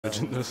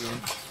Imagine this.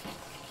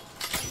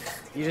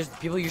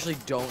 People usually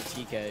don't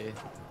TK.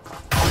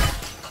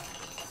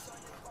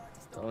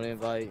 Don't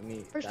invite me.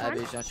 First That time?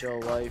 bitch not your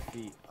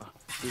wifey.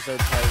 She's so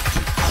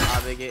tight.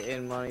 I've been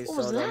getting money, What so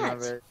was don't that?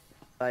 never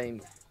time.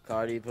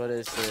 Cardi put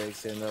a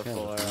 6 in the Yeah,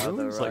 4 the of the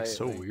room's right. like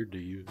so weird to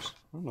use. I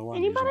don't know why.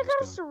 Anybody I'm using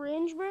got a this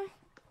syringe, bro?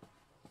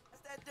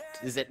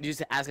 Is it? You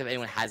just ask if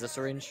anyone has a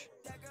syringe.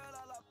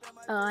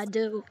 I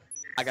do,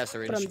 I got a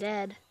syringe. but I'm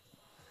dead.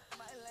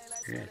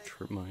 guy. Yeah,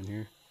 trip mine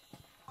here.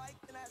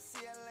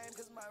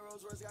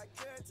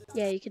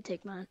 Yeah, you can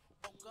take mine.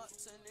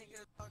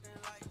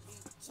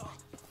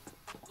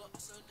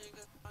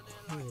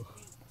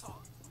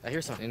 I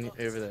hear something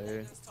over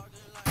there.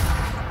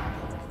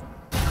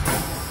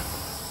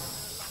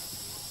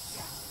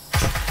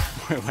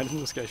 Wait, why didn't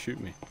this guy shoot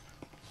me?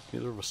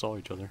 Neither of us saw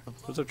each other.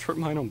 There's a trip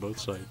mine on both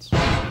sides.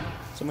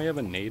 Somebody have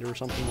a nade or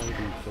something that we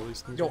can kill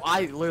these things? Yo, with?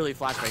 I literally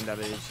flashbanged that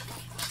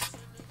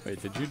bitch.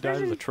 Wait, did you die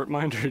to the trip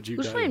mine or did you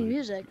Who's die playing like,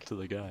 music? to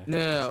the guy?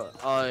 No.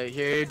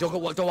 Here, don't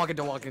walk in.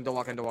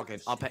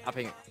 I'll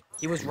ping it.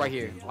 He was right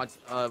here.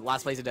 On,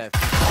 last place of death.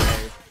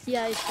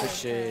 Yeah, he's Good playing.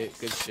 shit.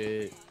 Good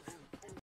shit.